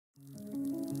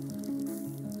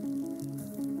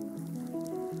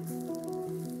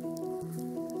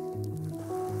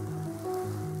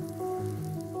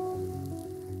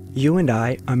You and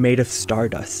I are made of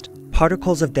stardust,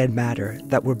 particles of dead matter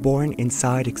that were born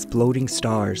inside exploding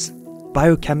stars.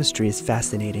 Biochemistry is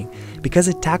fascinating because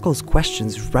it tackles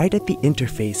questions right at the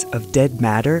interface of dead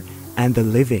matter and the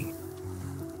living.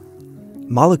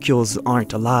 Molecules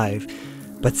aren't alive,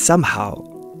 but somehow,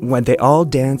 when they all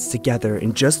dance together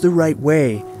in just the right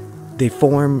way, they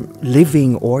form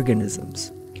living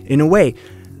organisms. In a way,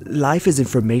 life is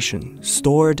information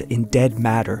stored in dead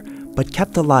matter, but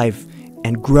kept alive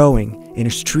and growing in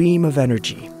a stream of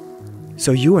energy.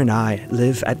 So you and I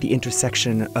live at the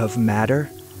intersection of matter,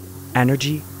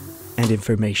 energy, and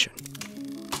information.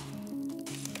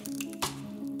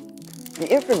 The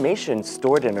information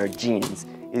stored in our genes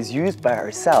is used by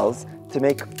our cells to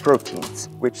make proteins,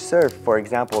 which serve, for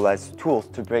example, as tools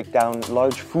to break down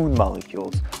large food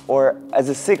molecules or as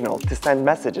a signal to send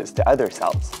messages to other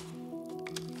cells.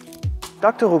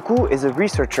 Dr. Roku is a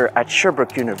researcher at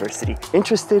Sherbrooke University,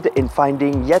 interested in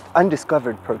finding yet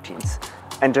undiscovered proteins.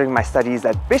 And during my studies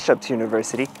at Bishop's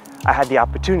University, I had the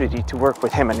opportunity to work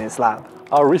with him in his lab.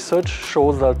 Our research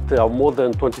shows that there are more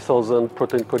than 20,000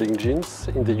 protein coding genes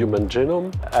in the human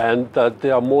genome, and that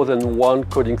there are more than one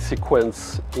coding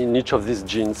sequence in each of these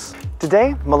genes.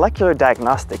 Today, molecular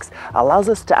diagnostics allows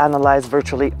us to analyze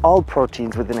virtually all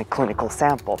proteins within a clinical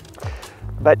sample.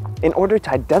 But in order to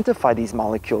identify these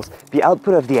molecules, the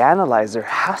output of the analyzer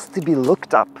has to be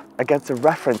looked up against a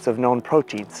reference of known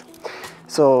proteins.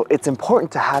 So it's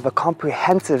important to have a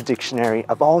comprehensive dictionary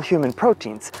of all human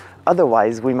proteins.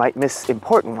 Otherwise, we might miss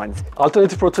important ones.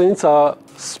 Alternative proteins are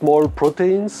small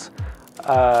proteins.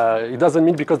 It doesn't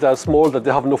mean because they are small that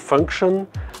they have no function.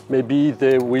 Maybe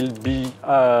they will be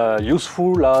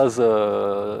useful as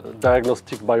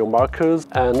diagnostic biomarkers.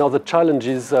 And now the challenge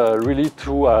is really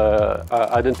to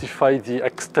identify the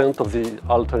extent of the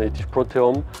alternative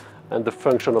proteome and the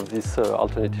function of this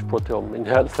alternative proteome in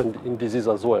health and in disease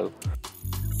as well.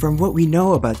 From what we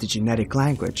know about the genetic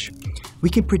language, we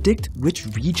can predict which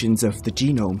regions of the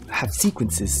genome have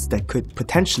sequences that could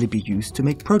potentially be used to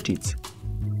make proteins.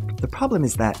 The problem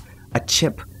is that a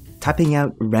chip typing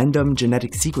out random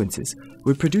genetic sequences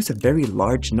would produce a very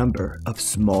large number of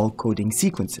small coding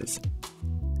sequences.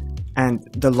 And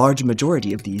the large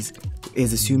majority of these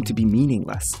is assumed to be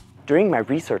meaningless. During my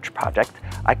research project,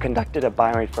 I conducted a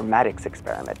bioinformatics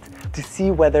experiment to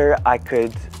see whether I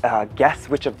could guess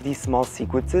which of these small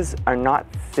sequences are not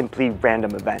simply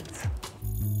random events.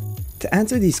 To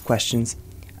answer these questions,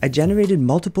 I generated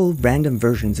multiple random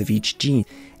versions of each gene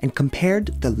and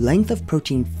compared the length of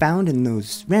protein found in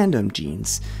those random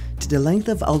genes to the length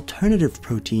of alternative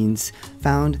proteins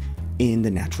found in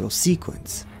the natural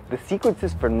sequence. The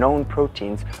sequences for known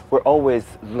proteins were always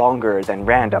longer than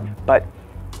random, but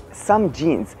some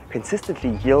genes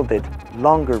consistently yielded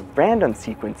longer random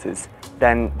sequences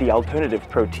than the alternative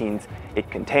proteins it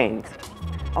contained,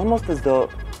 almost as though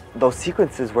those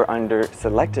sequences were under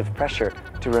selective pressure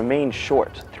to remain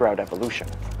short throughout evolution.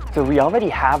 So we already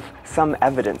have some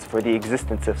evidence for the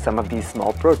existence of some of these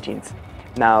small proteins.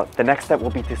 Now, the next step will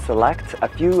be to select a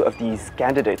few of these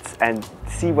candidates and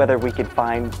see whether we can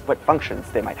find what functions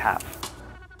they might have.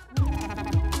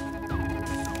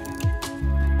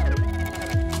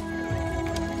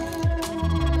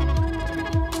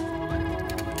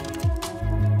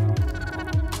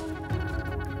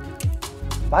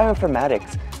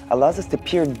 Bioinformatics allows us to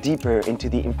peer deeper into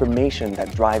the information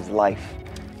that drives life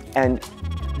and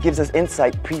gives us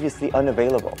insight previously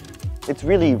unavailable. It's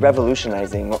really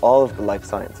revolutionizing all of the life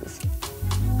sciences.